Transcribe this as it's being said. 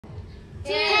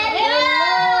2.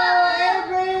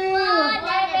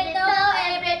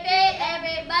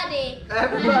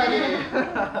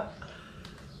 Everybody.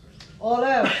 All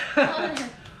left.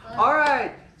 All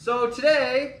right. So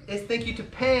today is thank you to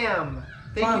Pam.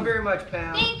 Thank you very much,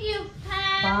 Pam. Thank you,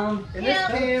 Pam. And this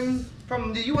came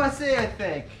from the USA, I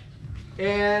think.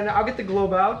 And I'll get the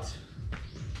globe out.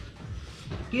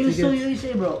 Kelso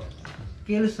USA, bro.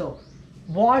 Kelso.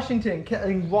 Washington,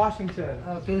 Washington.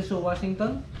 Kelso,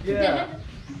 Washington. Yeah.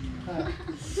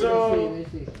 So I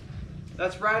see.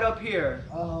 that's right up here.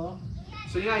 Uh-huh.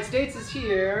 So United States is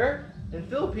here, and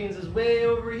Philippines is way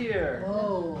over here.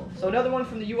 Oh. So another one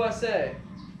from the USA.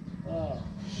 Oh.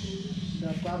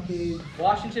 The package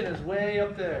Washington is way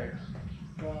up there.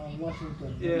 from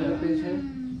Washington. Yeah. Philippines here.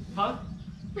 Huh?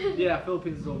 Yeah,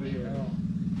 Philippines is over here. Oh.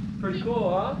 Pretty cool,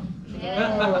 huh?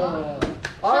 Oh.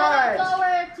 All right.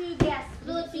 Forward to guest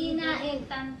Filipina and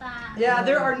Tanta. Yeah,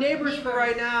 they're our neighbors for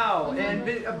right now, and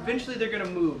eventually they're gonna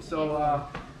move. So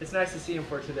it's nice to see them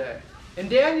for today. And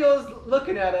Daniel's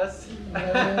looking at us.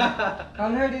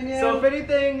 Come here, Daniel. So if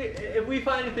anything, if we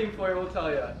find anything for you, we'll tell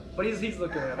you. But he's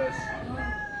looking at us.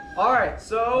 All right,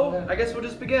 so I guess we'll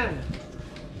just begin.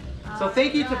 So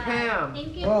thank you to Pam.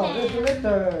 Thank you, Oh, there's a Pam.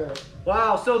 letter.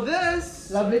 Wow, so this.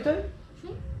 Love letter?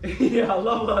 Yeah,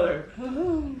 love letter.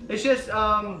 It's just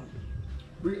I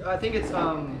think it's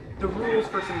the rules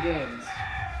for some games.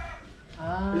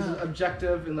 This is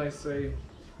objective and like say,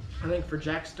 I think for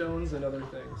jackstones and other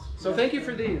things. So thank you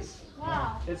for these.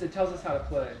 Wow. It tells us how to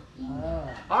play. Ah.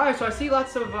 All right, so I see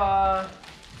lots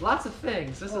of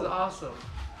things. This is awesome.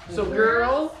 So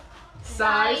girl,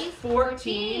 size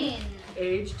 14,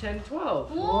 age 10,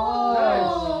 12.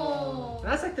 Whoa.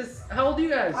 And that's like this. How old are you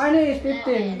guys? Arne is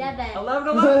 15. 11. 11,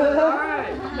 11. All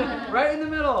right, right in the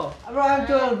middle. Bro, I'm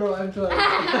 12, bro. I'm 12. All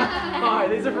right,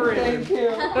 these are for Thank you.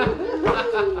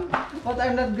 you. But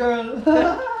I'm not girl.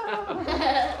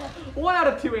 1 out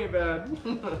of 2 ain't bad.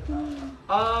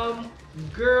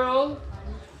 Girl,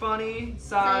 funny,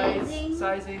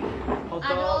 sizing,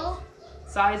 adult,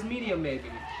 size medium maybe.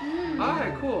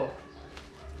 Alright, cool.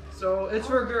 So it's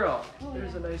for a girl.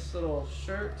 There's a nice little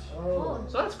shirt. Oh.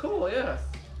 So that's cool, yeah.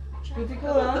 Pretty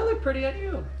cool, They huh? look pretty on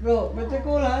you. Bro, pretty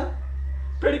cool, huh?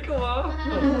 Pretty cool,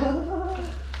 huh?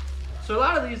 So a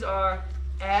lot of these are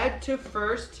add to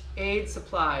first aid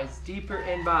supplies, deeper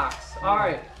inbox.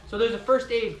 Alright, so there's a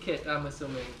first aid kit, I'm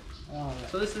assuming. Alright.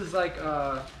 So this is like,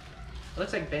 it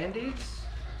looks like Band-Aids.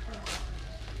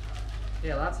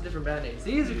 Yeah, lots of different Band-Aids.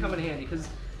 These would come in handy because,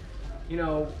 you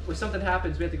know, if something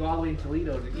happens, we have to go all the way in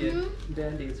Toledo to get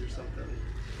Band-Aids or something.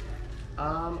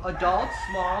 Adults,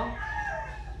 small.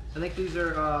 I think these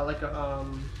are like a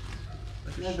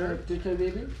shirt. Teacher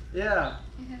baby? Yeah.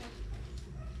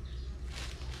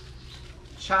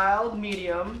 Child,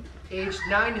 medium, aged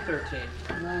 9 to 13.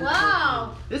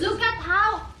 Wow. Look at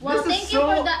how. Well, thank you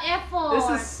for the effort. This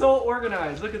is so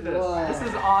organized. Look at this. Wow. This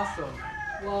is awesome.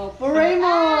 Wow, for Raymond!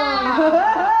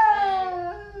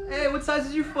 Hey, what size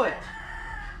is your foot?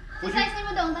 Ang size ni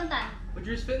mo daw, Tantan. Would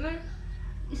yours fit in there?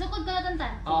 Isukod ko na,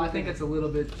 Tantan. Oh, I think it's a little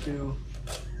bit too.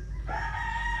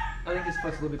 I think this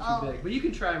foot's a little bit too big, but you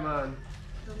can try them on.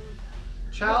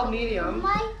 Child, medium.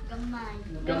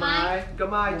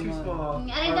 Gamay, too small.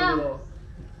 Ari Or daw. little.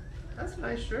 That's a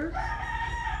nice shirt.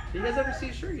 Do you guys ever see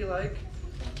a shirt you like?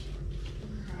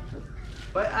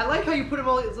 But I like how you put them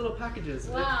all in these little packages.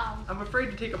 Wow. I'm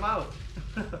afraid to take them out.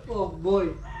 Oh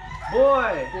boy,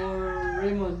 Boy! for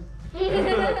Raymond.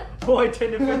 Boy,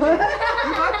 10 to 15. You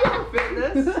might be able to fit in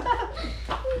this.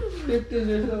 15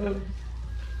 years old.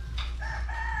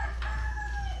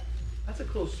 That's a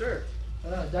cool shirt.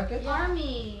 Jacket?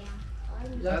 Army.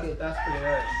 Jacket. That's pretty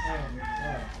nice. Oh,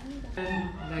 And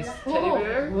nice teddy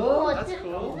bear. Whoa. That's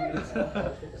cool.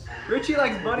 Richie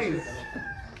likes buddies.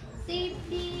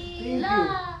 Safety. Thank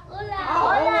Hola.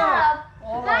 Hola.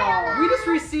 wow. We just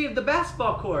received the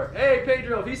basketball court. Hey,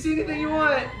 Pedro, if you see anything you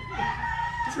want,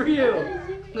 it's for you.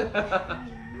 Thank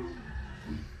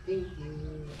you.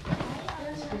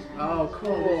 Oh,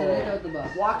 cool.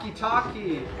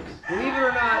 Walkie-talkie. Believe it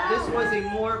or not, this was a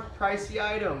more pricey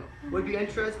item. Would be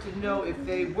interested to know if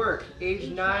they work.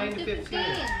 Age 9 to 15.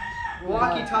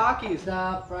 Walkie-talkies.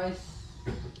 The price.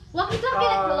 Walkie-talkie,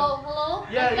 like hello?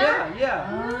 Like that?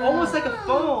 Yeah. Almost like a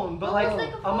phone, but like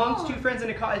Almost like a amongst phone. 2 friends,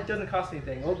 and it doesn't cost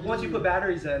anything. Once you put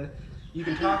batteries in, you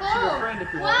can talk to your friend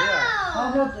if you want. Yeah.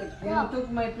 How Wow. about like, you took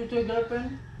my future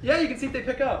girlfriend? Yeah, you can see if they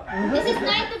pick up. This is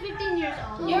 9 to 15 years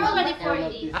old. You're already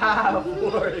 40. Ah,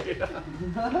 40.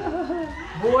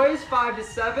 Boys 5 to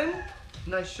 7.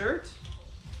 Nice shirt.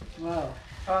 Wow.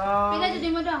 Pila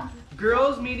din mo daw?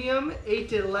 Girls medium 8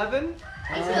 to 11.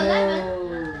 8 to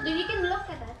 11? Then you can look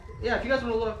at that. Yeah, if you guys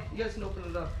want to look, you guys can open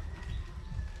it up.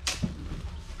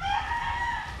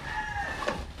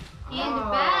 In the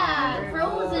bag, very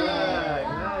frozen. good.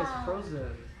 Nice, Wow.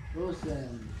 frozen.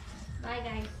 Frozen. Bye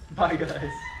guys. Bye,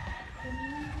 guys.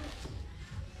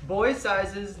 Boy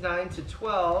sizes 9 to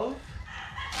 12.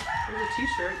 Here's a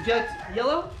t-shirt. Do you like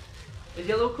yellow? Is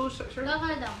yellow a cool shirt? Go ka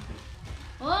na daw.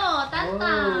 Oh,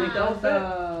 tanta. Ito.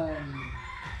 Tantan.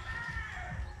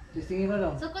 Testingin mo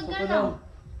lang. Sukod ka Sukod lang.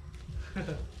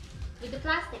 lang. With the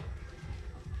plastic.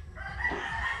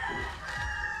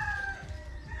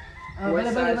 Boy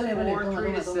Bale, size bale, bale, bale. 4, Tunga,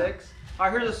 3 to tunga, 6.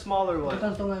 Alright, here's a smaller tunga. one.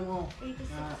 Itang tungay mo. 3 to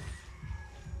 6.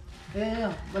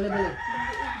 Yeah. Bale, bale.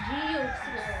 Geo.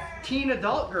 Teen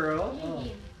adult girl.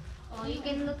 Oh, you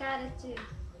can look at it too.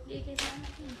 You can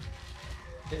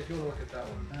Yeah, if you want to look at that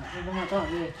one. Ano ba nga to?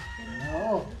 Yeah.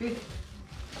 Oo.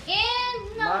 And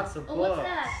no. Lots of Oh, what's books.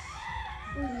 that?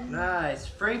 Nice.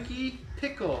 Frankie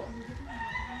Pickle.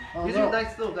 Oh, These go. are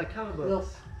nice little like comic Look.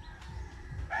 books.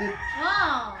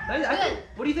 Wow. I Good. think,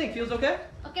 what do you think? Feels okay?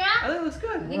 Okay I na? think it looks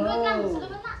good. Lingkod lang. Wow.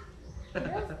 Sulaman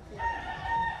na.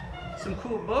 Some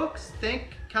cool books.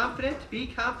 Think Confident, Be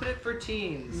Confident for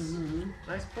Teens. Mhm.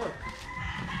 Nice book.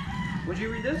 Would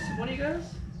you read this? One of you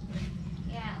guys?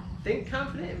 Yeah. Think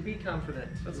Confident and Be Confident.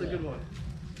 That's a good one.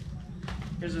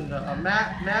 Here's a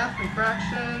math and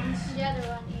fractions. The other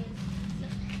one is.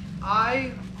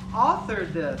 I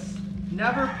authored this.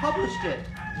 Never published it.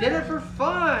 Did it for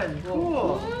fun.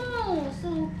 Cool. Oh,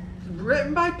 so.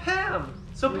 Written by Pam.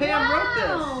 So Pam wrote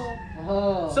this.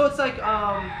 Oh. So it's like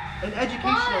an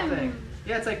educational Fun. thing.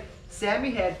 Yeah, it's like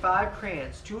Sammy had 5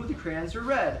 crayons. 2 of the crayons were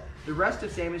red. The rest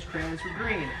of Sammy's crayons were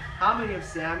green. How many of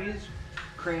Sammy's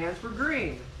crayons were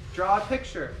green? Draw a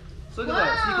picture. So look at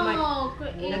that. So you can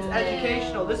like, it's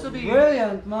educational. This will be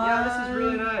Brilliant, man. Yeah, this is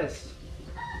really nice.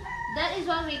 That is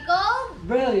what we call.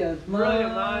 Brilliant, man.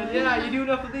 Brilliant mind. Yeah, you do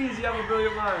enough of these, you have a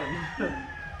brilliant mind.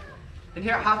 And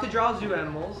here, how to draw zoo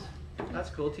animals. That's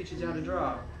cool. Teaches you how to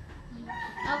draw.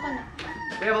 Open.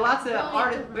 We have lots of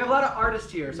we have a lot of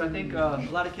artists here, so I think a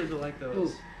lot of kids will like those.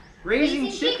 Ooh. Raising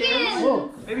Raising chickens. chickens. Oh.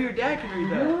 Maybe your dad can read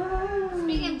that.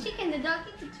 Speaking of chicken, the dog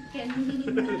eats the chicken.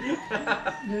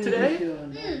 Today?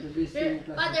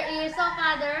 Father, you saw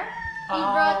father. He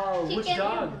Oh, brought which chicken.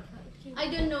 dog? I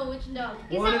don't know which dog.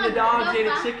 One of the dogs ate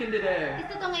a chicken today.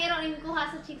 Ito tong mayroon yung kuha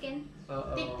sa chicken.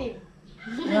 Uh-oh.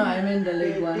 No, I mean the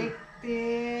leg one.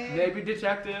 Maybe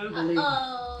detective. The leg.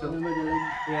 Oh. Remember the leg?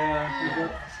 Yeah.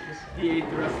 He ate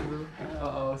the rest of them.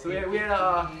 Uh-oh. So we had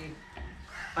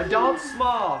adult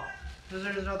small. There's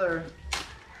another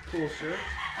cool shirt.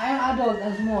 I'm adult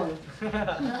and small.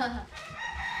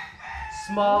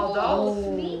 Small doll.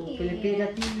 Oh, sweet. Filipina.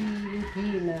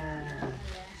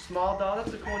 Small doll.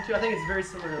 That's a cool one too. I think it's very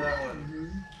similar to that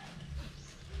one.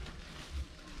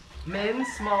 Men,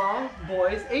 small,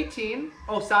 boys, 18.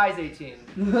 Oh, size 18.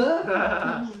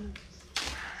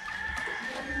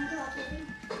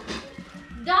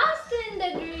 Dustin the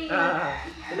green.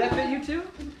 Did that fit you too?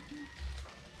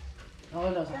 Ako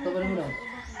lang, sakto ba naman daw?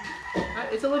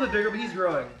 It's a little bit bigger, but he's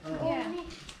growing. Yeah.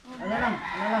 Ano lang?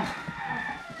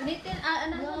 Little,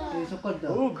 ano? Okay, sukod daw.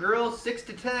 Ooh, girls 6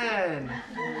 to 10.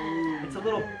 It's a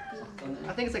little,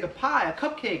 I think it's like a pie, a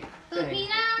cupcake thing.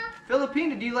 Filipina.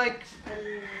 Filipina, do you like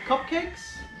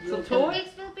cupcakes? It's a toy?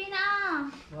 Cupcakes Filipina.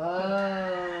 Wow.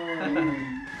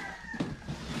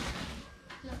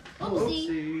 Oopsie.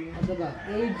 Oopsie. Ano ba?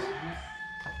 Age?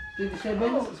 27?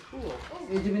 Oh, this is cool.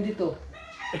 Age 22.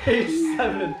 Age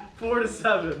 7, 4 to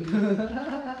 7.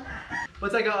 But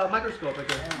it's like a microscope, like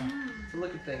to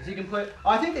look at things. You can put, oh,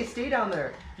 I think they stay down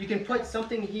there. You can put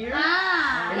something here,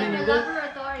 Ah, and then like you the look,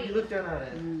 laboratory. you look down on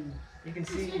it. You can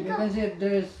see, You can see if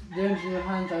there's germs in your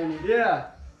hands or not.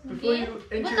 yeah. Before you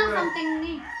enter Butang a something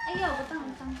ni. Ayaw, butang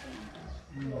something.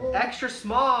 extra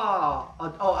small,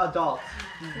 adult.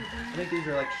 I think these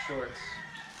are like shorts.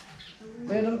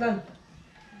 Kuya Dungtan.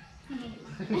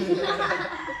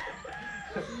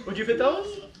 Would you fit those?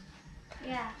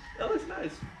 Yeah. That looks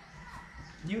nice.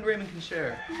 You and Raymond can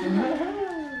share. 5 to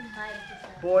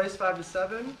 7. Boys 5 to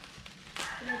 7.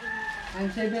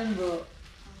 I'm 7 bro.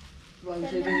 Bro, I'm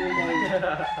 7 years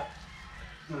old.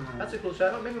 That's a cool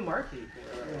shirt. Maybe Marky.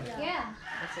 Yeah.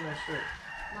 That's a nice shirt.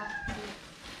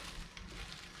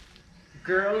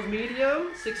 Girls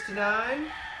medium 6 to 9.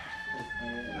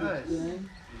 Nice.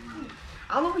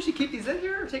 I don't know if we should keep these in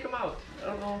here or take them out. I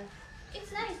don't know. It's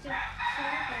nice to look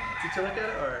at. To look at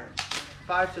it or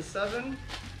 5 to 7.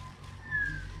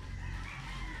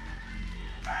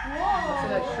 Whoa. That's a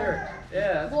nice shirt.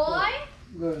 Yeah. That's Boy?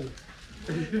 Girl.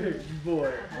 cool.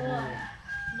 Boy. Boy.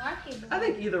 Marky boy. I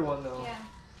think either one though. Yeah.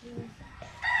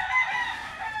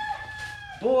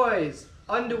 Boys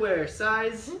underwear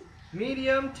size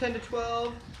Medium, 10 to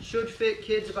 12, should fit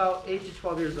kids about 8 to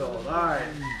 12 years old. All right.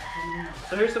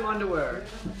 So here's some underwear.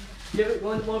 You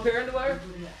want one pair of underwear?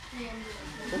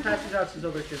 We'll pass these out to these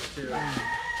other kids too.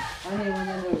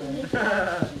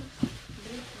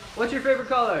 What's your favorite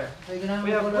color? We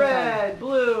have red,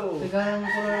 blue,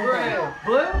 gray.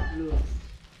 Blue?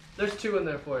 There's 2 in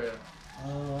there for you.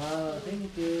 Oh, wow.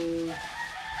 Thank you.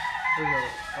 There you go.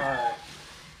 Alright.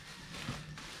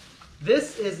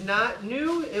 This is not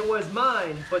new, it was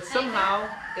mine, but somehow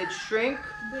it shrank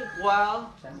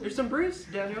while... There's some breeze,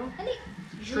 Daniel.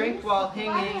 Shrink while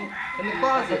hanging in the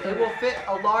closet. It will fit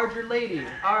a larger lady.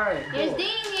 Alright, cool. Here's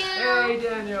Daniel. Hey,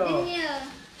 Daniel. Daniel.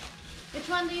 Which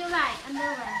one do you like?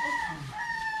 Underwear.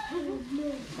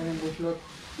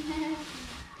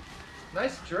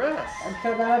 Nice dress.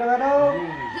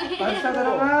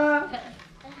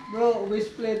 Bro, we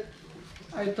split.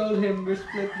 I told him we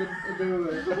split the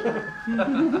underwear.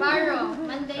 Barrow,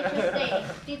 Monday, Tuesday.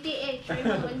 TTH,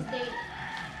 Wednesday,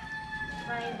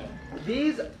 Friday.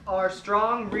 These are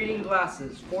strong reading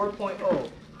glasses, 4.0.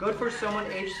 Good for someone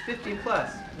aged 15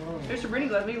 plus. Here's some reading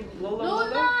glasses. Maybe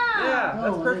Lola? Yeah,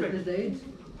 that's perfect.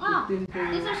 Wow,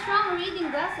 these are strong reading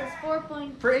glasses,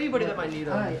 4.0. For anybody that might need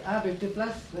them. 50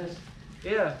 plus. Yes.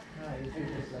 Yeah. 50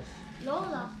 plus.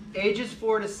 Lola. Ages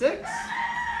 4 to 6.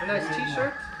 A nice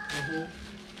t-shirt.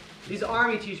 These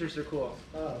army t-shirts are cool.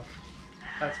 Oh.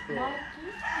 That's cool.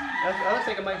 That looks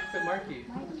like it might fit Marky.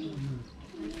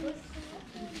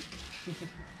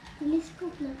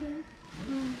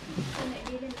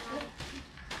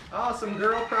 Oh, some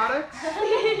girl products.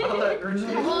 I'll let her choose.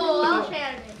 Oh, I'll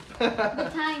share it. The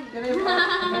time. Can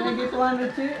I get one,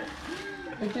 Richie?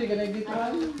 Richie, can I get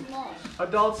one?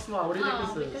 Adult small. What do you think Oh,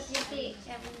 this because is? you see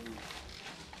everything.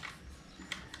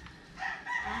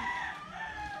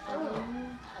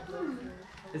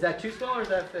 Is that too small or does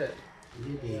that fit?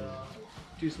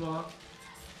 Too small?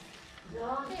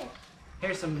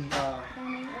 Here's some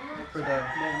for the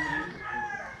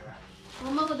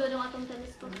Mama ko doon atong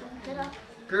telescope.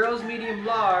 girls medium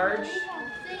large.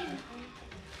 Same.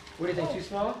 What do you think? Too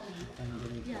small?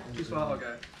 Yeah. Too small?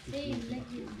 Okay. Same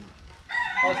like you.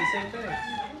 Oh, it's the same thing.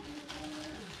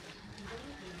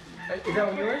 Is that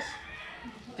one yours?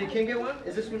 Did King get one?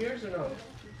 Is this one yours or no?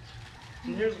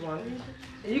 And here's one.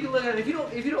 And you can look at it.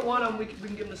 If you don't want them, we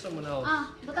can give them to someone else.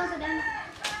 Butang sa dami.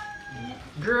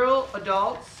 Girl,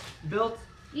 adults, built.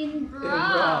 In bra.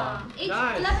 bra. Age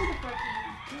Nice. 11 to 14.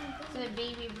 So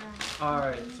baby bra. All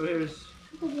right. So here's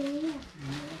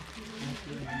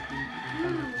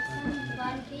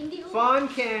Fun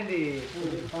candy.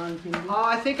 fun candy. Oh,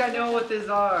 I think I know what these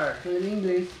are. So in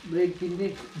English, bread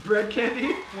candy. Bread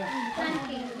candy? Fun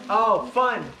candy. Oh,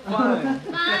 fun. Fun,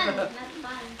 not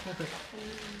fun.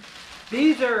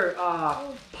 These are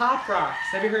Pop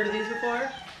Rocks. Have you heard of these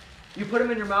before? You put them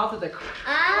in your mouth with like,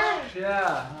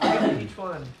 yeah. Give me each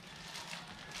one.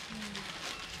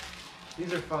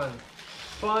 These are fun.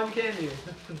 Fun candy.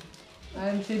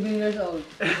 I'm 7 years old.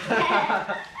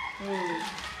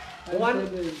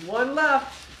 One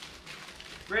left.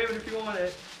 Raven, if you want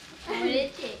it.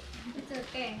 It's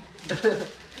okay.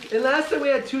 And last time we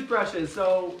had toothbrushes,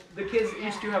 so the kids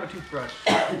each do have a toothbrush.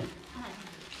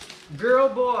 Girl,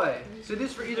 boy. So this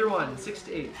is for either one, 6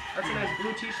 to 8. That's a nice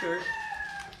blue t-shirt.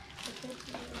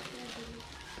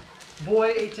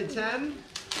 Boy, 8 to 10.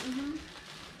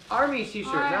 Army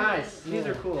t-shirt, nice. These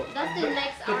are cool. Dustin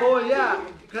likes The boy, yeah.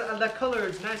 That color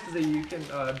is nice because you can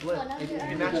blend. You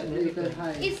can match it.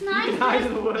 It's nice. You can hide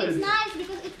in the woods. It's nice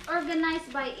because it's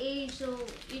organized by age, so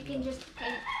you can just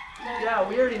kind of. Yeah,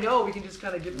 we already know. We can just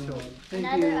kind of give it to them.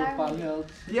 Thank you, Palm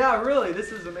Health. Yeah, really.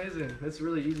 This is amazing. It's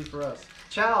really easy for us.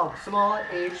 Child, small,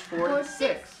 age 4 to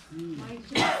 6.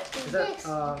 Is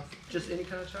that just any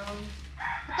kind of child?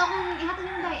 Ito kung ihatid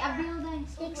yung day, Abil day.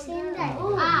 16 day.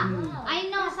 I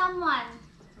know someone.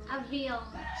 Abil.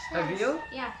 Abil?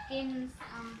 Yeah, Kim's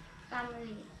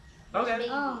family. Okay.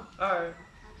 Oh. Alright.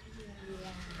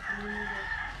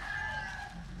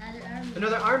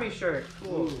 Another army shirt.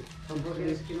 Cool.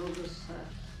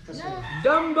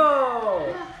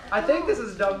 Dumbo! I think this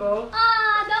is Dumbo.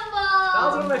 Dumbo! That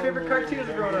was one of my favorite cartoons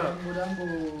growing up.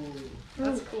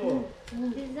 That's cool.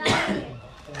 Design.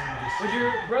 Would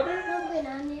your brother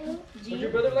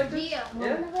like this? Gio.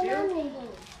 Yeah?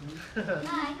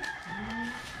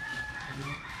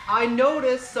 I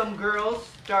noticed some girls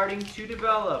starting to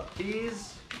develop.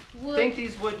 These think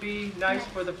these would be nice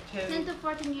for the 10 to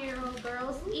 14-year-old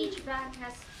girls. Each bag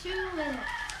has 2 women.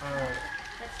 Alright.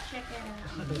 Let's check it out.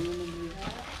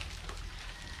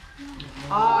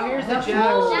 Oh, here's the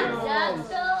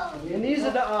Jackson. And these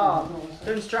are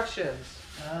the instructions.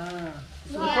 Ah.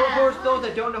 So for those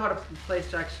that don't know how to play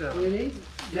Jackson. Really?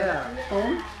 Yeah.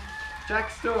 Stone? Jack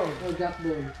Stone. Or Jack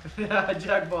Ball? Yeah,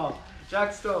 Jack Ball.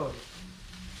 Jack Stone.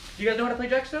 Do you guys know how to play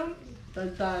Jack Stone?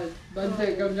 Tantan.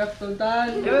 Bante, come Jack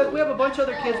Tantan. Yeah, we have a bunch of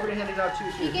other kids we're gonna hand it out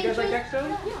to too. You guys like Jack Stone?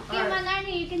 Yeah,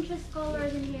 Manarni, you can choose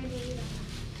colors in here.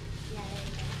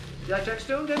 You like Jack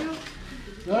Stone, Daniel?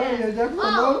 No, you're Jack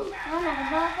Oh,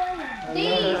 Ball.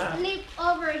 they sleep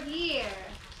over here.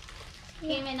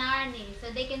 Kim and Arnie,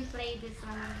 so they can play this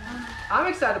one. I'm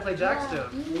excited to play Jack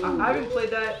Stone. I haven't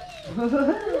played that.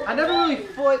 I never really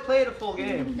played a full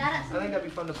game. I think that'd be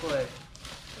fun to play.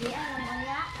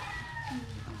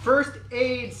 First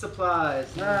aid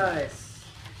supplies. Nice.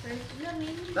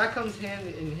 That comes in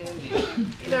handy.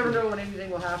 You never know when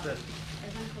anything will happen.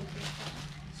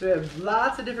 So we have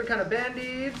lots of different kind of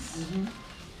band-aids.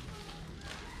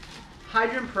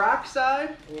 Hydrogen peroxide,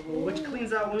 which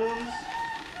cleans out wounds.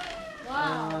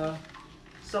 Wow.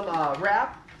 Some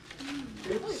wrap.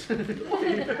 Oops.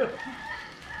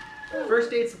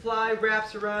 First aid supply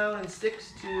wraps around and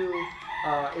sticks to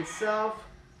itself.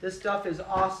 This stuff is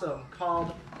awesome,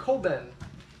 called Coben.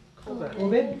 Coben.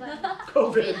 Covid?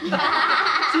 Coben.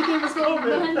 She gave us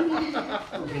Coben.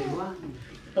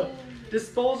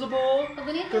 Disposable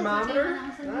thermometer.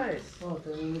 Nice. Oh,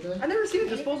 thermometer. I never seen a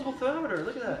disposable thermometer.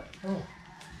 Look at that. Oh.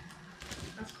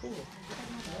 That's cool.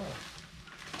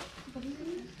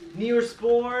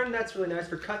 Neosporin. That's really nice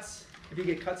for cuts. If you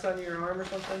get cuts on your arm or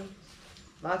something.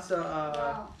 Lots of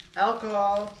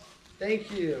alcohol.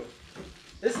 Thank you.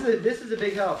 This is a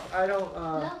big help. I don't.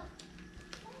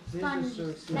 These are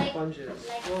some sponges.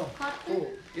 Oh. Cool.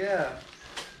 Yeah.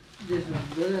 This is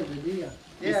good idea.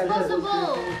 Yeah.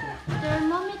 Disposable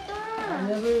thermometer. I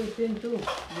never seen too.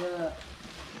 The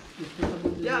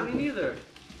disposable Yeah, me neither.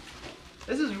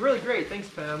 This is really great. Thanks,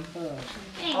 Pam.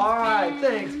 Thanks, All right, Pam.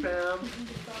 thanks, Pam.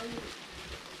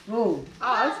 Oh,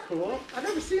 Oh, that's cool. I've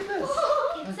never seen this.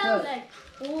 It sounds like,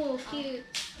 oh, cute.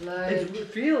 like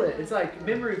Feel it. It's like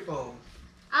memory foam.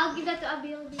 I'll give that to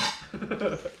Abilby.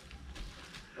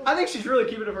 I think she's really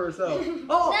keeping it for herself.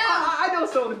 Oh, No. I know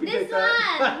someone who can This take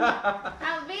that.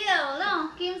 Abil, no,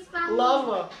 Kim's family.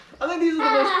 Llama. I think these are the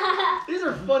most. These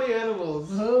are funny animals.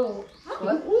 oh, what?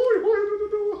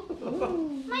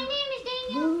 My name is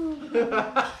Daniel. Is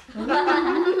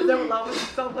that what llamas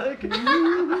sound like? What's the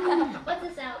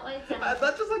sound? What's the sound?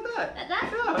 That's just like that. Like that?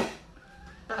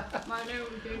 Yeah. My name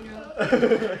is Daniel.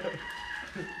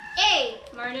 A.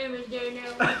 My name is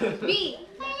Daniel. B.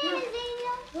 My name is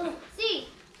Daniel. C.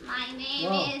 My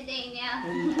name is Daniel.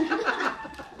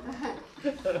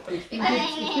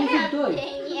 Expensive toy.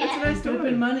 It's a nice toy.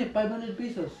 Philippine money, 500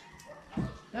 pesos.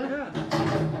 Yeah.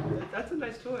 That's a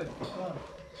nice toy.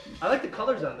 I like the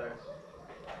colors on there.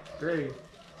 Great.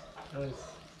 Nice.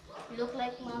 You look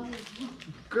like mommy.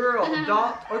 Girl,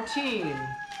 adult, or teen?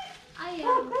 I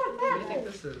am. What do you think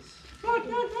this is?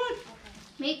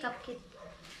 Makeup kit.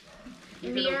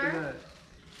 You can open Mirror.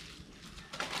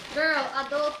 that. Girl,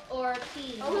 adult, or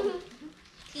teen.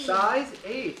 Teen. Size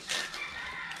 8.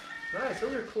 Nice,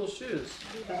 those are cool shoes.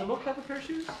 Does the milk have a pair of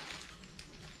shoes?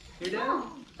 Your dad?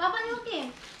 Oh, Papa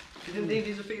looking. You didn't think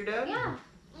these would fit your dad? Yeah.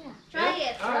 Try Yeah?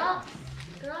 it. All right.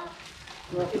 Girl.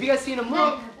 If you guys seen him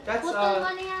look, that's Putol mo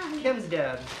niya. Kim's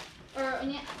dad. Or,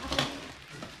 no.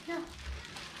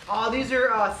 Oh, these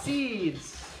are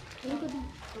seeds.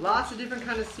 Lots of different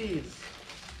kind of seeds.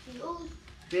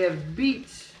 They have beet,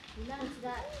 What's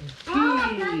that?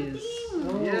 peas,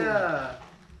 Oh. yeah,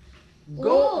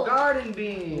 Oh. garden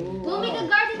beans. Go make a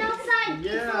garden outside.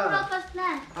 Kids Yeah. will help us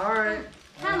plant. All right,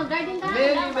 Come, a garden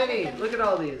tayo. many. Look at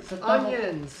all these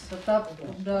onions. Sa top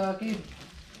of the cave.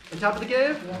 On top of the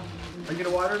cave? Yeah. Are you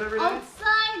gonna water it every day?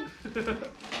 Outside.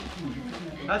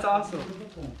 That's awesome.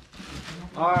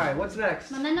 All right, what's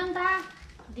next? Mananong ta.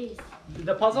 This.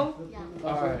 The puzzle? Yeah.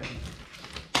 All right.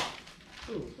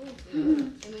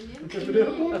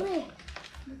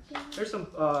 There's some.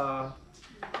 Oh,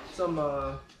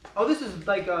 this is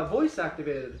like voice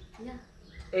activated. Yeah.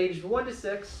 Aged 1 to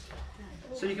 6.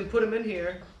 So you can put them in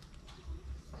here.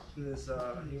 And this, you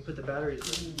can put the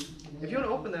batteries in. If you want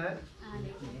to open that.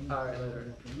 All right,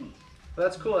 later. But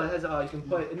that's cool. It has. You can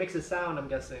put. It makes a sound. I'm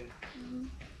guessing.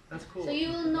 That's cool. So you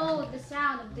will know the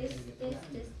sound of this.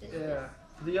 Yeah.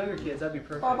 For the younger kids, that'd be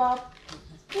perfect. Pop.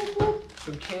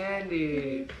 Some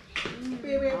candy.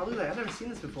 Oh, look at that. I've never seen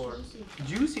this before.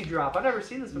 Juicy drop. I've never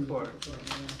seen this before.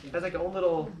 It has like a own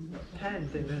little pen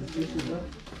thing that has juicy drop.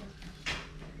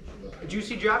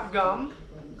 Juicy drop gum.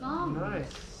 Gum.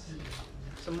 Nice.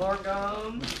 Some more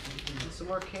gum. And some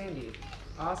more candy.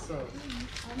 Awesome.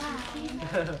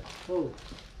 Oh,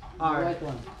 All right. right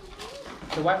one.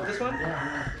 The white, this one?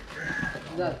 Yeah.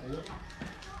 That.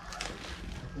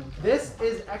 This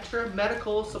is extra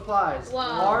medical supplies.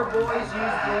 Wow. Our boys use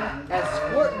them as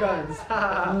squirt guns.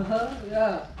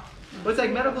 Yeah. But it's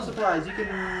like medical supplies. You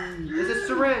can. It's a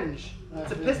syringe.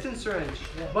 It's a piston syringe.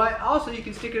 But also you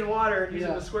can stick it in water and use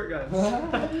it with squirt guns.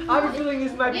 I have a feeling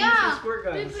this might be used for squirt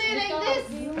We guns. play like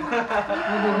this.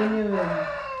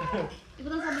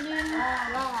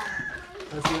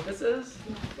 Let's see what this is.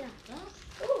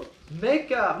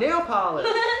 Makeup, nail polish,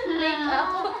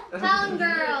 Town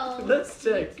girl.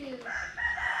 lipstick. Me too.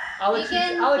 I'll You let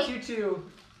can I'll let pick you two.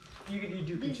 You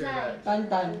can share that.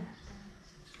 Tan-tan.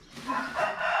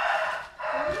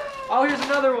 Oh, here's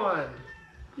another one.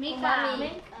 Makeup.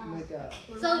 Makeup.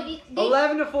 So they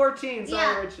 11 to 14. Sorry,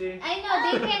 Yeah. Richie. I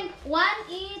know they can one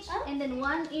each and then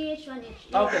one each. Okay.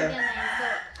 So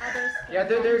others. Yeah,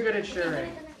 they're good at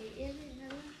sharing.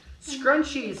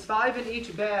 Scrunchies, 5 in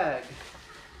each bag.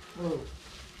 Oh.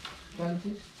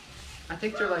 Francis? I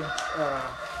think they're like,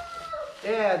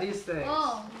 yeah, these things.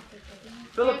 Oh.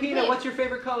 Filipina, what's your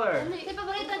favorite color? Di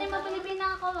paborito ni mo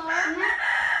Pilipina color?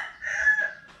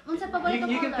 Unsa paborito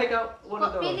You can pick out one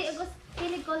of Pili those.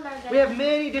 pili color. guys. We have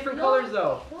many different colors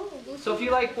though. So if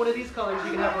you like one of these colors,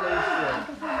 you can have one of these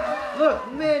too.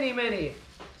 Look, many.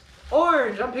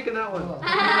 Orange, I'm picking that one. What's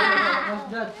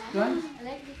that? Crunch?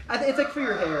 It's like for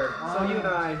your hair. So you and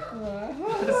I.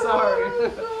 Sorry.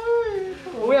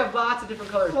 We have lots of different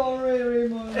colors. Sorry,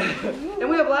 Raymond. And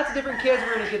we have lots of different kids.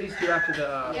 We're gonna give these to after the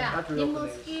after we open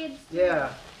Dimos these. kids. Yeah.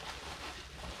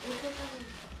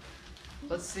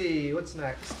 Let's see. What's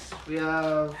next? We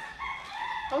have.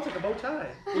 Oh, it's like a bow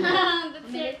tie. That's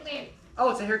hair clip. Oh,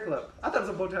 it's a hair clip. I thought it was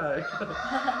a bow tie.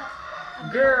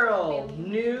 Girl,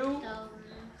 new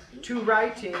to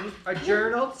writing, a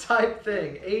journal type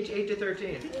thing, age 8 to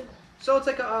 13. So it's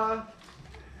like a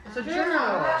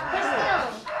journal.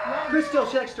 Crystal,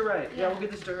 she likes to write. Yeah, we'll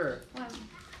give this to her.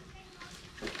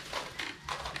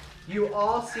 You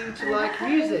all seem to like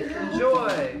music. Enjoy.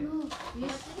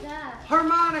 What's that?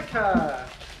 Harmonica.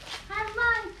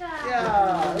 Harmonica.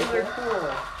 Yeah, those are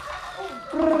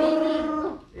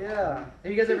cool. Yeah.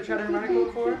 Have you guys ever tried a harmonica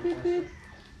before?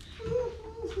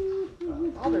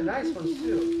 Oh, they're nice ones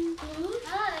too.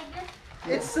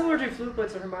 It's similar to flute, but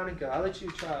it's a harmonica. I'll let you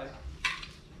try.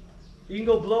 You can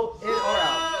go blow in or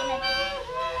out.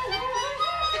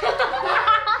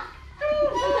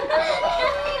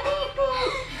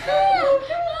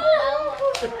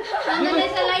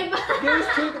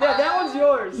 That one's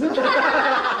yours.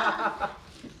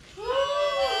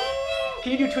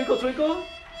 Can you do twinkle twinkle?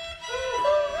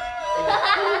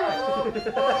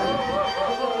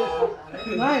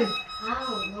 Nice.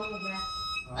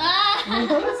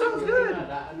 That sounds good.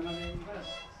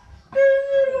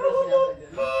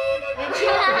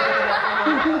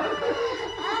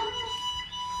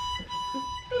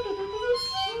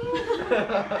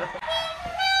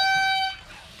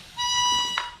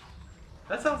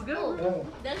 That sounds good. Oh.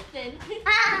 Dustin.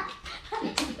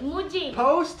 Emoji.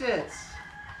 Post-its.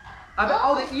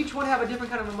 Oh, they each one have a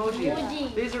different kind of emoji.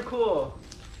 Emoji. These are cool.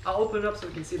 I'll open it up so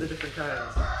we can see the different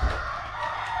kinds.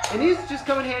 And these just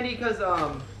come in handy because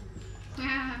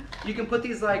you can put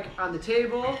these like on the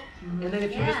table, and then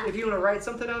if you want to write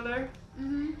something on there,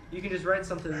 you can just write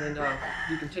something and then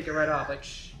you can take it right off. Like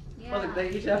shh. Yeah. Oh, look, they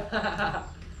each have.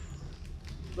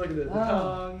 Look at this. The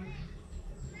tongue.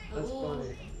 That's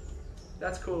funny.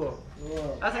 That's cool.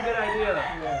 Whoa. That's a good idea.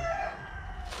 Yeah.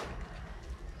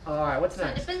 All right, what's So it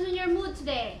next? depends on your mood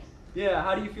today. Yeah,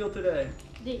 how do you feel today?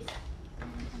 This.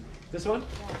 This one?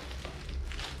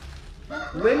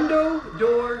 Window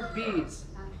door beads.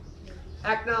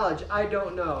 Acknowledge, I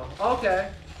don't know.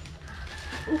 Okay.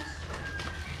 Oops.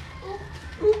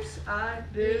 Oops, I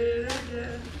did it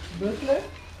again. Bracelet?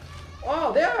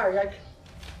 Oh, they are. Like,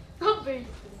 Oh, very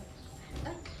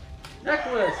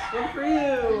necklace, one for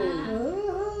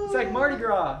you. It's like Mardi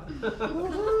Gras.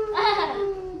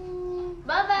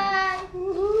 Bye-bye.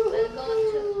 We'll go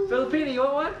to Filipina, you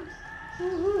want one?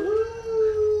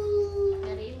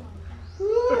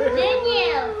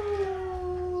 Daniel.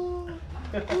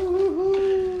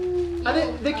 I think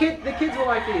the kids will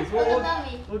like these.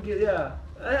 Mommy. We'll get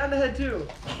on the head too.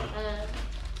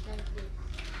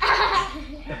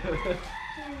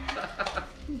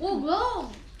 Oh,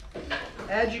 globe.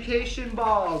 Education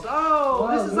balls. Oh,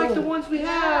 Wow, this is like the whoa. ones we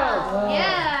have. Wow.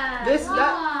 Yeah. This- come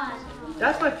that- on.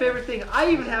 That's my favorite thing. I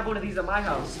even have one of these at my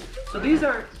house. So these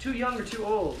aren't too young or too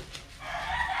old.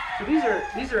 So these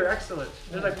are excellent.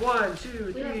 There's like 1,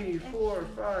 2, 3, 4,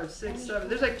 5, 6, 7.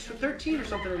 There's like 13 or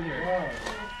something in here. Wow.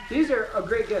 These are a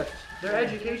great gift. They're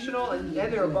educational and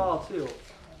they're a ball too.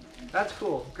 That's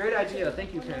cool. Great idea.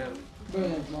 Thank you, Pam.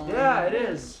 Brilliant, man. Yeah, it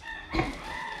is.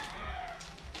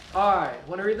 All right.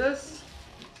 Want to read this?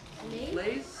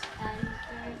 Lace?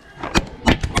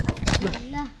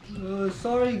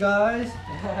 Sorry guys.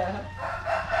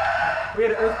 We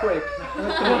had an earthquake.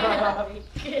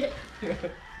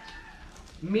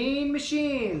 Mean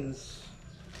Machines.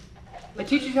 It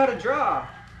teaches you how to draw.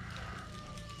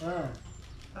 Ah.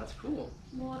 That's cool.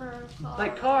 Motor car.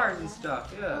 Like cars and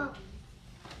stuff, yeah.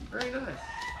 Very nice.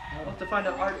 We'll have to find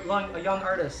a young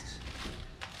artist.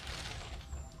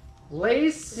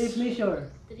 Lace. Take me sure.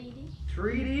 3D.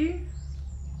 3D.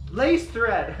 Lace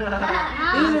thread. These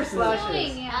are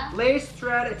slashes. Yeah. Lace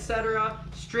thread, etc.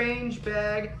 Strange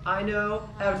bag. I know.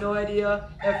 Have no idea.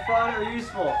 If fun or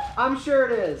useful. I'm sure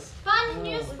it is. Fun and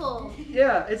useful.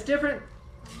 Yeah, it's different.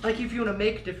 Like if you want to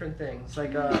make different things,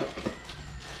 like a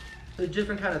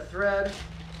different kind of thread.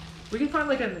 We can find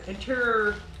like an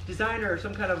interior designer or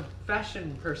some kind of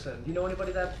fashion person. Do you know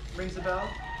anybody that rings a bell?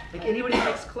 Like anybody that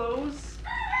makes clothes?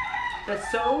 That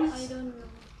sews? I don't know.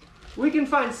 We can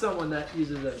find someone that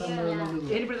uses it. Yeah.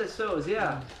 Anybody that sews,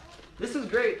 yeah. This is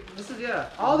great. This is, yeah.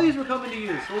 All these were coming to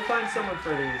use, so we'll find someone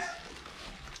for these.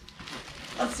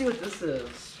 Let's see what this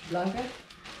is. Blanket?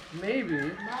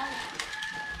 Maybe.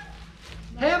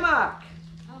 Hammock!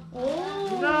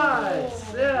 Oh.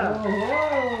 Nice, yeah.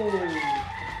 Oh.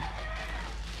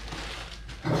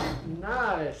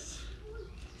 Nice.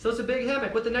 So it's a big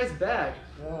hammock with a nice bag.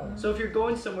 Yeah. So if you're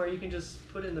going somewhere, you can just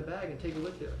put it in the bag and take it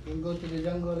with you. We'll go to the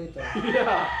jungle later.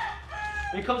 Yeah.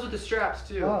 It comes with the straps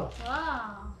too. Wow.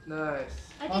 Wow. Nice.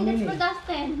 I How think that's many? for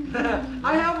Dustin.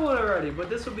 I have one already, but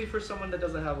this will be for someone that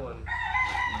doesn't have one.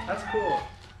 That's cool.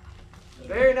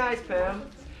 Very nice, Pam.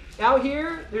 Out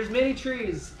here, there's many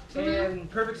trees and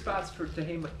perfect spots to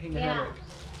hang the Yeah. hammock.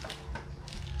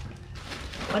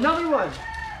 Another one.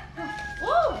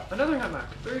 Woo! Another hammock.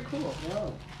 Very cool.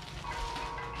 Wow.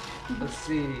 Let's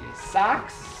see.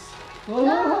 Socks.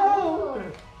 Oh.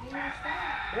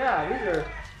 Yeah, these are.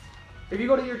 If you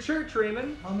go to your church,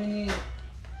 Raymond. How many? Is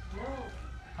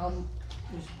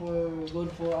for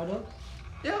good for adults?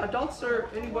 Yeah, adults or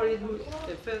anybody who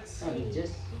it fits.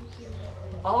 Just.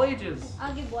 All ages.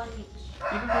 I'll give one each.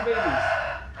 Even for babies.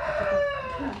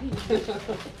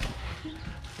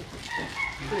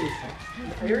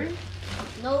 Earring?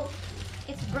 Nope.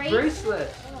 It's brace. Bracelet.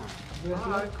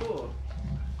 Oh, cool.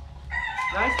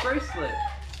 Nice bracelet.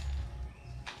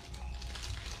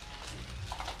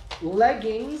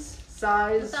 Leggings,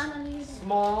 size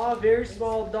small, very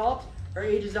small adult, or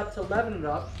ages up to 11 and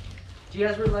up. Do you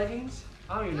guys wear leggings?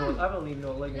 I don't even know. I don't even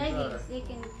know what leggings Leggings. They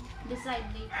can decide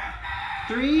later. are.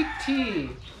 3T,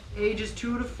 ages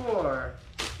 2 to 4.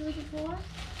 2 to 4?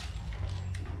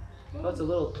 Oh, it's a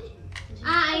little.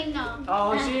 I know.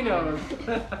 Oh, she knows.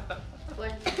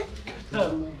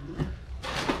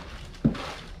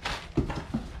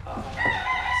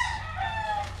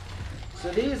 So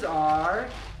these are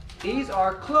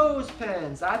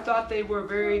clothespins. I thought they were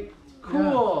very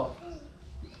cool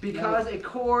because a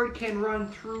cord can run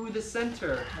through the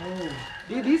center. Oh.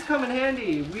 These come in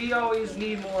handy. We always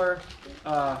need more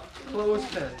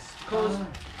clothespins.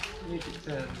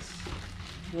 Clothespins.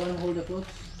 You want to hold the clothes?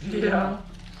 Yeah.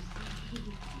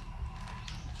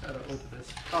 Try to open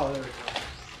this. Oh, there we go.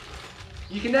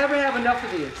 You can never have enough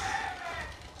of these.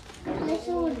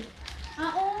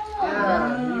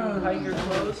 Yeah, you hang your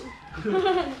clothes.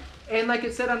 And like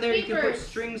it said on there, you can put Papers.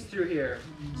 strings through here.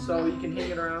 So you can hang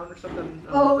it around or something.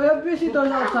 Oh, we have visitors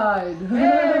outside.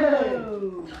 Hey!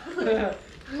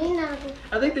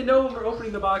 I think they know when we're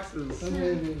opening the boxes.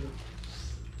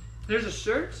 There's a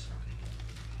shirt.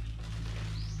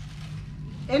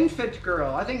 Infant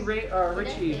girl. I think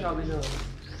Richie probably knows.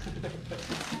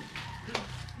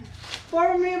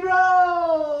 For me, bro.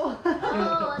 Oh,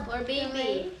 for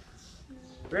baby.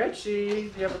 Richie,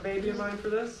 do you have a baby in mind for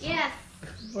this? Yes.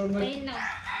 For I me. know.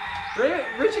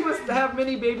 Richie must have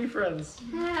many baby friends.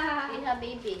 We have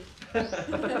baby. Fit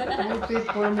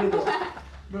for me, bro.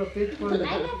 Bro, fit for me.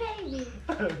 I'm a baby.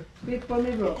 Fit for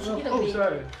me, bro. Bro, Oh,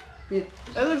 sorry. fit.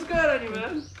 It looks good on you,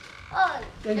 man. Oh,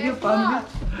 Thank you, there's Pam. one.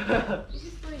 This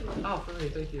is for you. Oh, for me,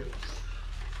 thank you.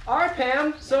 All right,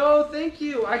 Pam. So thank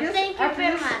you. I guess Thank you after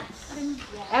very this, much.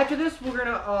 after this, we're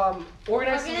gonna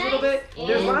organize this a little bit. Organize?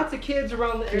 There's Yeah. lots of kids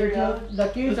around the Thank area. you. The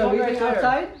kids There's are one right waiting there.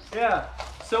 outside. Yeah.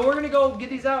 So we're gonna go get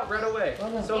these out right away.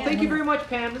 Okay. So Yeah. thank you very much,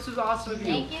 Pam. This was awesome of you.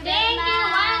 Thank you very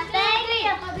much. Thank you.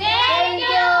 Thank you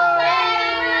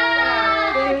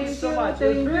Thank you so much.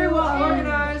 It was very well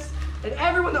organized. And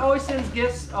everyone that always sends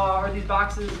gifts or these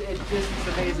boxes, this is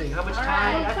amazing. How much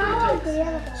time and effort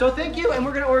it takes. So thank you, and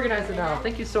we're gonna organize it now.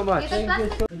 Thank you so much. Thank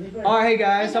you. All right,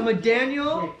 guys. I'm with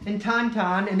Daniel and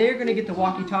Tantan, and they're gonna get the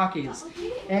walkie-talkies.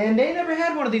 And they never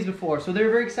had one of these before, so they're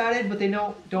very excited, but they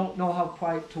don't know how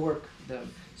quite to work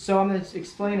them. So I'm going to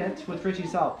explain it with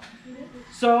Richie's help.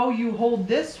 So you hold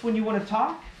this when you want to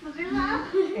talk,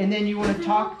 and then you want to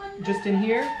talk just in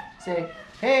here. Say,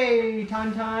 hey,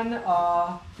 Tan,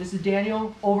 this is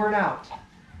Daniel, over and out.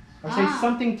 Or say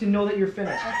something to know that you're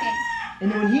finished. Okay.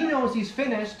 And then when he knows he's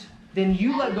finished, then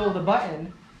you let go of the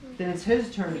button, then it's his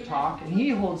turn to talk, and he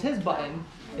holds his button,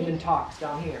 and then talks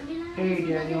down here. Hey,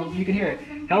 Daniel, you can hear it.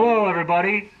 Hello,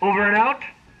 everybody, over and out.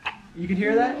 You can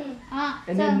hear that?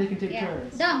 And then they can take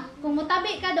turns. Dong, kung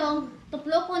mutabi ka dong,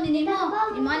 tuplo ko nini mo.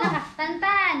 Imo anak ka,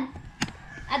 Tantan.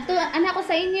 Adto anak ko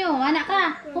sa inyo, anak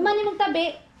ka. Kung man imong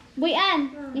tabi,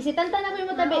 buyan. Si Tantan ako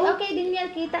imong tabi. Okay, din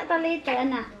yan kita ta later,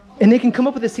 anak. And they can come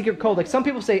up with a secret code. Like some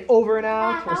people say over and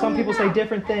out, or some people say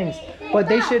different things. But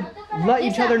they should let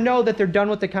each other know that they're done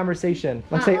with the conversation.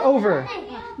 Like say over.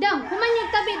 Dong, kung man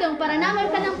yung tabi dong, para naman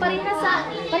ka ng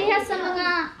parehas sa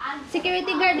mga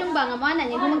security guard dong ba, nga mo anak,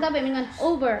 yung kumang tabi, mingan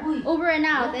over and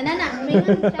out. And anak,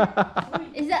 mingan siya.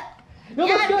 Is that... No,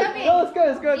 that's good. No, it's good.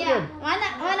 It's good. It's Yeah. good.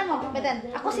 Mana mo, batan.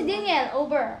 Ako si Daniel,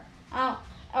 over.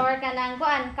 Or ka nang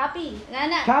kuan, copy.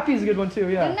 Anak. Copy is a good one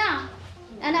too. Yung Yeah. na.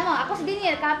 Anak mo, ako si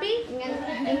Daniel, copy.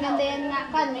 Ingan din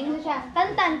nga kuan, mingan siya.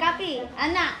 Tantan, copy.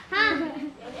 Anak, ha?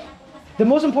 The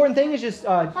most important thing is just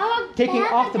taking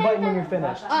off the button when you're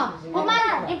finished.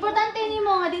 Human, importante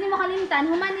nimo nga di nimo kalimtan,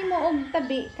 human nimo og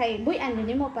tabi kay buyan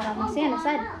din nimo para masaya na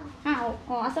sad.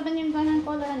 Asa ba yung ganang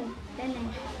color ani?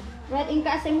 Red ink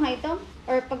ka sa imong item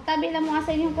or pagtabi lang mo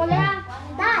asa imong color?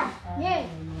 Dad. Yeah.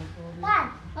 Dad.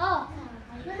 Oh.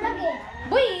 Lagi.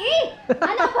 Buy.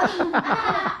 Ano ba?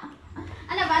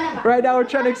 Ano ba? Right now we're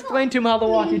trying to explain to him how the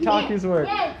walkie-talkies work.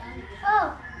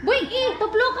 Oh. Buy,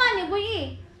 tuplo ka ni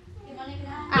buy.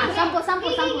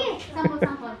 Sample.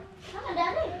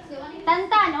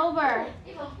 Tantan, over.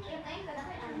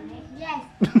 Yes.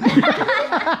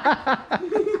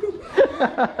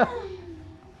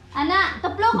 Anak,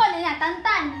 tuplo ko na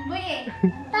Tantan, buhi.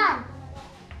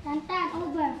 Tantan,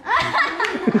 over.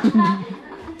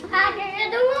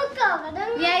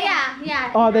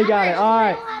 Yeah. Oh, they got it. All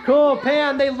right. Cool.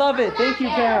 Pam, they love it. Thank you,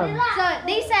 Pam. So,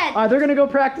 they said. All right, they're going to go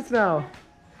practice now.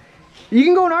 You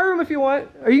can go in our room if you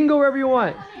want, or you can go wherever you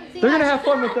want. They're going to have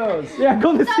fun with those. Yeah,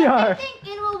 go in the So, CR. I think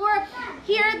it will work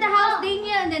here at the house,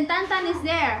 Daniel, and then Tantan is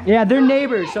there. Yeah, they're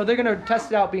neighbors, so they're going to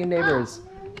test it out being neighbors.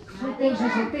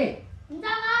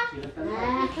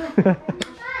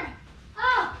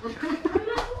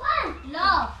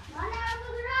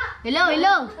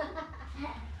 Hello.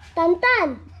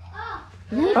 Tantan.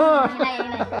 Oh.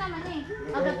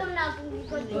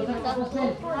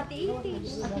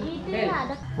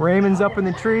 Raymond's up in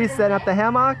the tree setting up the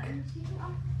hammock.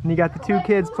 And you got the two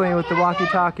kids playing with the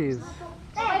walkie-talkies.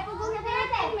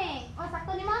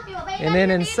 And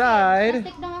then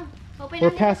inside, we're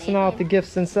passing out the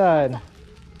gifts inside.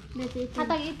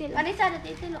 Hatag itil. Ano sa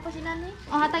itil ako si nanay?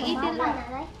 Hatag itil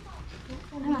lang.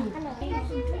 1,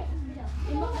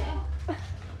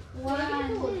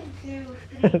 2,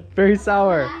 3. Very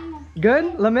sour.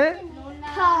 Good? Lamit?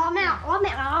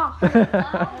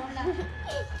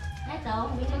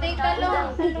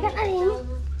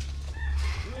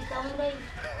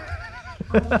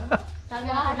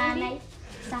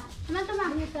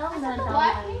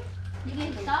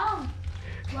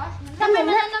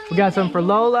 We got some for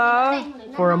Lola,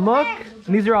 for Amok,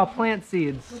 and these are all plant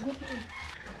seeds.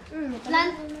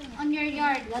 Plant on your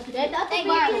yard.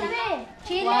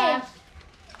 Chili.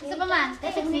 Isa pa man.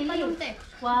 Sili.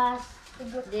 Was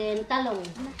then talong.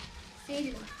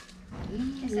 Sili.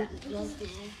 Isa.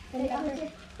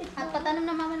 At patanom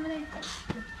na maman mo doon.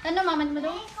 Tanom maman mo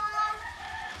doon.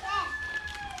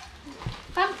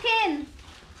 Pumpkin.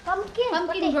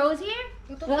 Pumpkin grows here?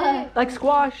 Like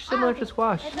squash, similar to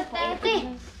squash.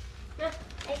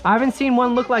 I haven't seen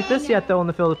one look like this yet though in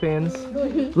the Philippines.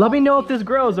 Let me know if this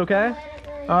grows, okay?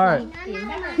 Alright.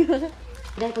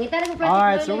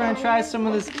 Alright, so we're gonna try some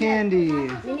of this candy. Ooh,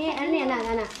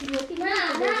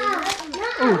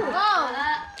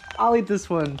 I'll eat this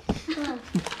one.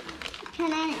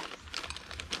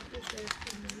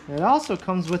 It also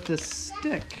comes with this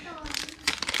stick.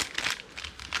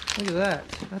 Look at that.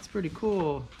 That's pretty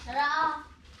cool.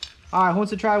 Alright, who wants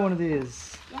to try one of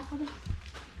these?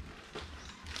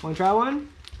 Want to try one?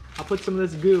 I'll put some of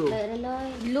this goo.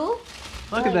 Glue?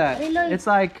 Look at that. It's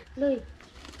like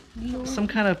some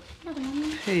kind of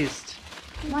paste.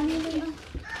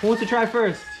 Who wants to try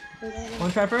first?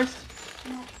 Want to try first?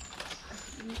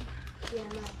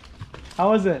 How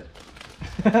was it?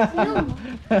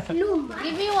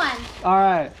 Give me one.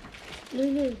 Alright.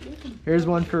 Here's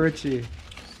one for Richie.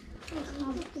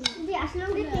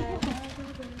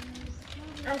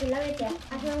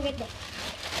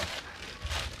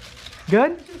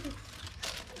 Good?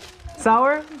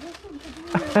 Sour?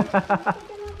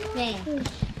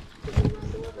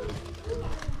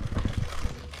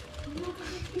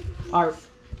 Alright,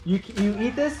 you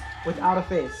eat this without a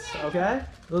face, okay?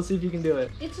 Let's see if you can do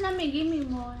it. It's not me, give me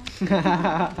more.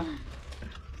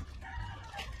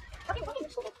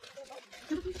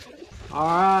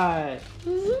 Alright.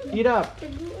 Eat up.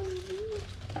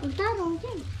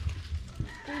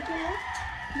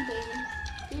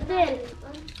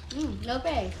 No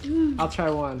pay. I'll try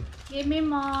one. Give me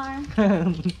more.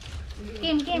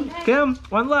 Kim. Kim,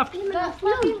 one left.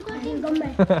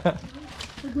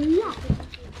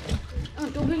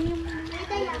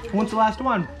 What's the last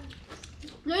one?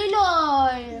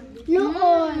 Loy.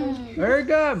 Very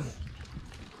good.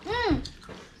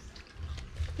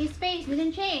 His face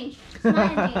didn't change.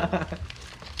 Smiling.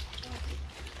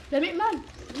 Lamig man.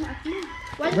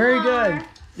 One Very more. good.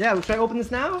 Yeah, should I open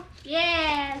this now?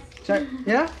 Yes. Should I,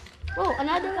 yeah? Oh,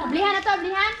 another one. Blihan na to,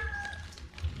 blihan.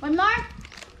 One more.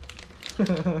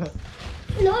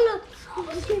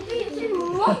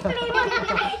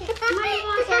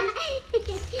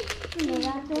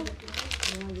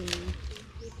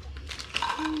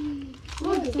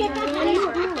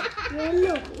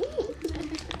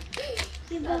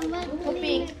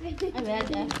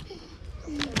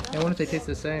 I wonder if they taste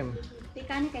the same.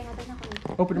 Tika ni kay hatag na ko.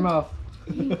 Open your mouth.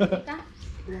 Tika.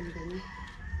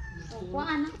 Oh,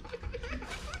 kuha na.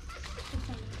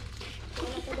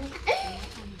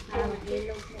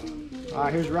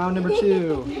 Alright, here's round number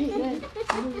 2.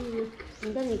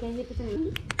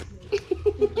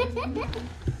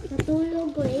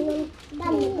 Natulog ko.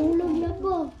 Natulog na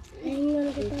po. Ingon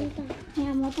ko tanta.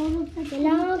 Kaya matulog sa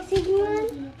kailangan mag-signal.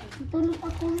 Natulog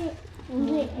ako eh.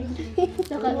 Hindi.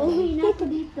 Saka uwi na ako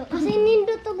dito. Kasi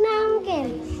nindutog na ang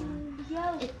girls.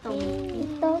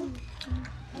 Ito.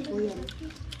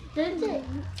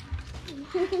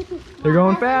 They're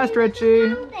going fast,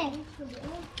 Richie.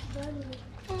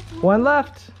 One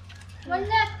left. One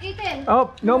left, Ethan.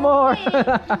 Oh, no more.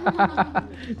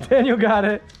 Daniel got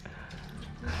it.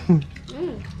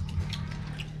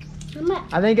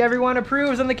 I think everyone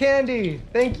approves on the candy.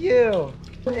 Thank you.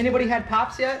 Anybody had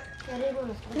pops yet?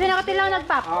 Kasi nakatilaw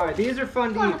nagpap. Alright, these are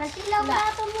fun to eat. Kasilaw ka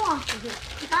ito mo.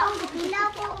 Kaong kasilaw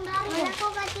ko. Wala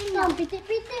ko kasilaw.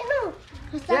 Piti-piti no.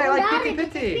 Yeah, like piti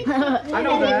piti. I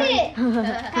know that.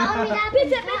 Kaong nila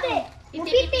piti-piti.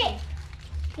 Piti.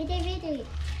 Piti-piti.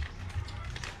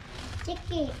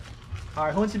 Chiki.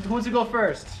 Alright, who wants to go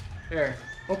first? Here,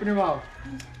 open your mouth.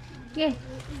 Okay.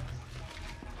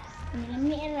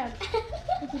 Lami lang.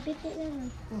 Piti-piti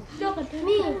lang. Look at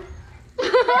me. You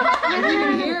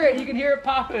can hear it. You can hear it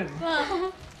popping.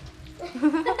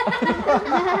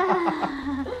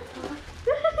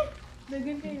 You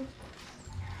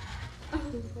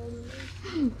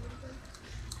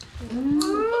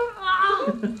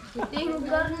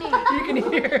can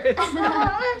hear it.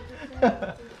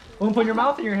 Won't put your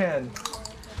mouth in your hand.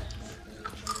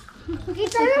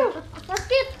 Kita lang.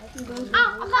 Bakit?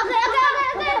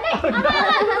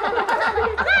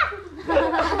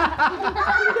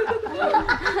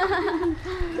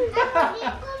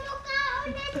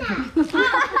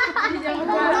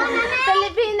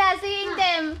 Filipina seeing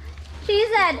them. She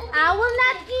said, I will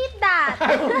not eat that.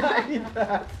 I will not eat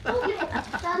that.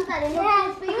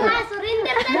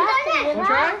 Surrender na Wanna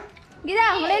try?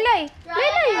 Gida, loy.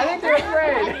 I think they're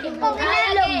afraid.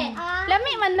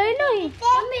 Lami man, loy.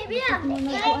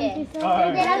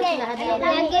 Alright.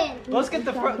 Let's get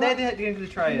the front. They didn't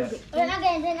try yet.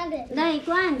 Dahil,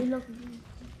 Kwan.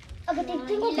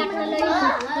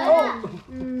 Oh!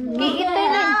 Ito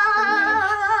na.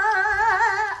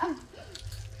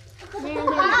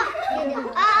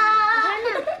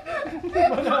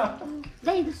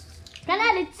 Dahil,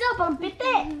 kanalit so,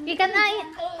 pampiti. Ikan ay.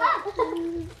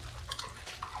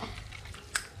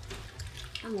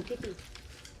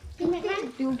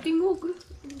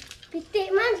 Piti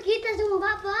man, kita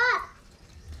sumba pa.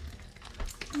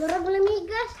 Murag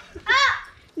lamigas.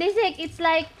 They say it's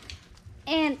like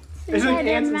ants. Is it inside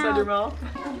their ants inside your mouth?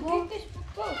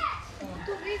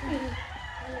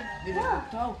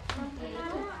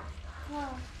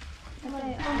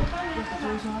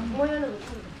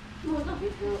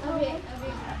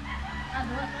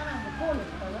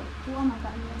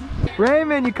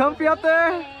 Raymond, you comfy up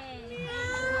there?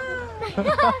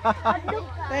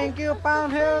 Thank you,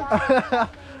 Poundhead.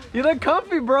 You look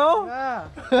comfy, bro. Yeah,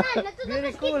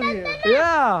 very cool here.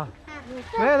 Yeah.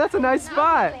 Man, that's a nice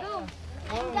spot.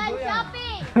 I'm done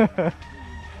shopping.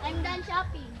 I'm done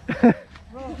shopping.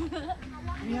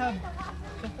 We have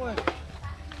support.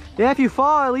 Yeah, if you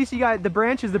fall, at least you got the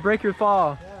branches to break your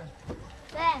fall.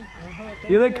 Then,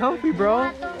 You look comfy, bro.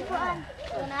 itong kuan.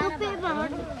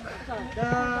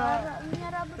 The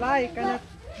fly cannot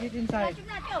get inside.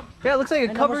 Yeah, it looks like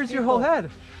it covers your whole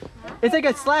head. It's like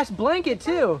a slash blanket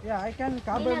too. Yeah, I can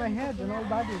cover my head and whole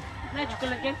body.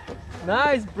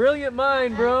 Nice, brilliant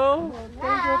mind, bro.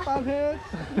 Thank you, Pamhead.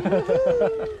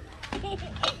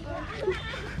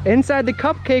 Inside the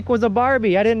cupcake was a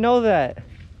Barbie. I didn't know that.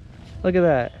 Look at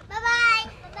that. Bye-bye.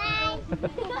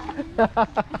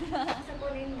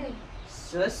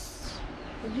 Sus.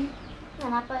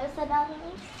 Kenapa sa daw?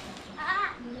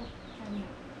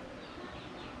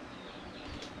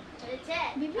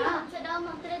 Bibi, sa daw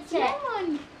mo trece.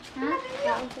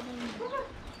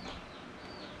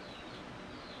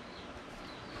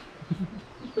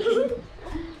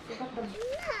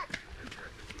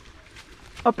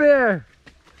 Up here.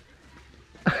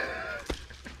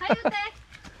 Hayo, te.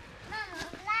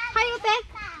 Hayo, te.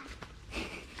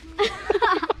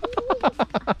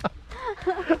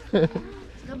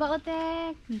 Gaba,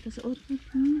 otek. Dito sa otek.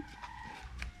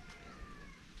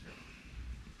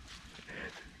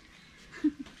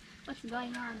 What's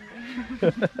going on?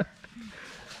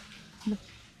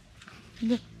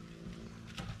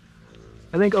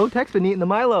 I think Otek's been eating the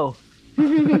Milo.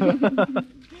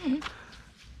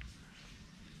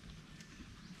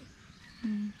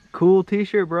 Cool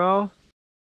t-shirt, bro.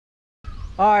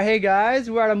 Alright, hey guys,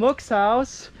 we're at Mook's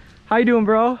house. How you doing,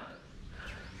 bro?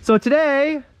 So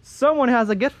today, someone has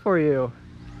a gift for you.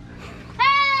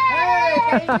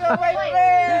 Hey, can you wait?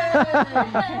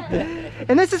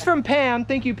 And this is from Pam.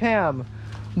 Thank you, Pam.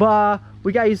 But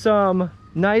we got you some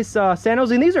nice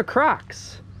sandals, and these are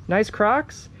Crocs. Nice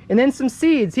Crocs. And then some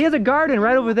seeds. He has a garden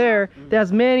right over there that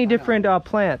has many different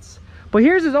plants. But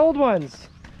here's his old ones.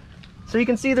 So you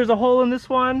can see there's a hole in this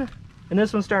one, and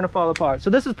this one's starting to fall apart. So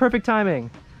this is perfect timing.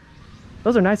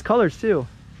 Those are nice colors too.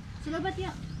 Sulubat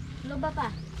yun. Luba pa.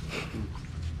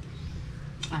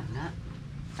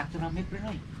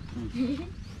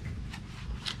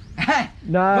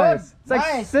 Nice. It's like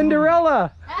Nice.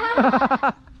 Cinderella.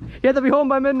 You have to be home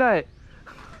by midnight.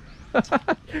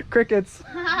 Crickets.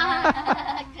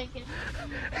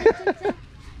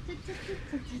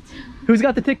 Who's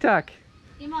got the TikTok?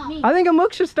 Imok. I think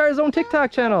Amook should start his own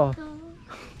TikTok channel.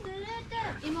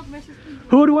 Imok versus Imok.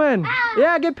 Who would win?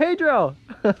 Yeah, get Pedro.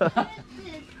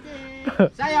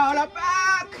 Saya wala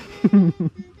pak.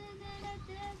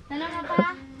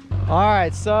 All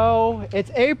right, so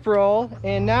it's April,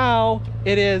 and now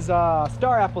it is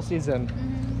star apple season.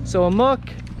 So Amook,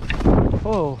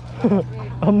 oh,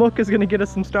 Amook is gonna get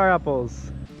us some star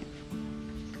apples.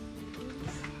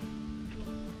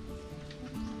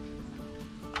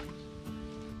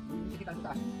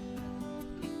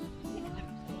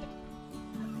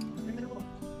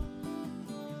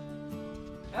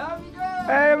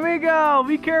 Hey, amigo,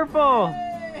 be careful.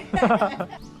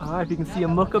 If you can see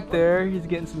Amook up there, he's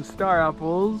getting some star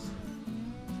apples.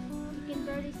 You can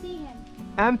barely see him.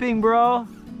 Amping, bro.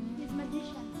 He's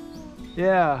magician.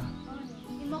 Yeah.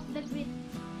 Imok the great.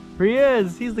 He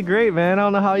is. He's the great, man. I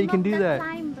don't know how you can Imok do the that.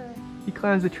 climber. He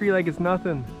climbs the tree like it's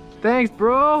nothing. Thanks,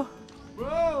 bro.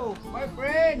 Bro, my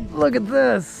friend. Look at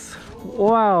this.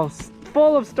 Wow,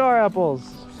 full of star apples.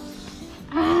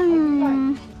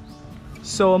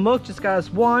 So Amook just got us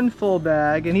one full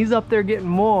bag, and he's up there getting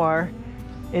more.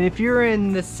 And if you're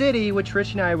in the city, which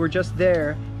Rich and I were just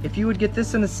there, if you would get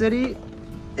this in the city,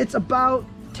 it's about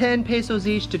 10 pesos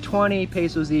each to 20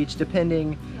 pesos each,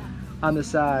 depending on the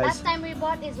size. Last time we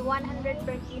bought is 100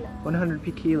 per kilo. 100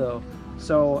 per kilo.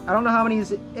 So I don't know how many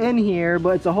is in here,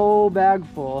 but it's a whole bag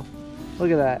full. Look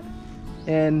at that.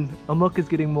 And Amook is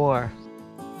getting more.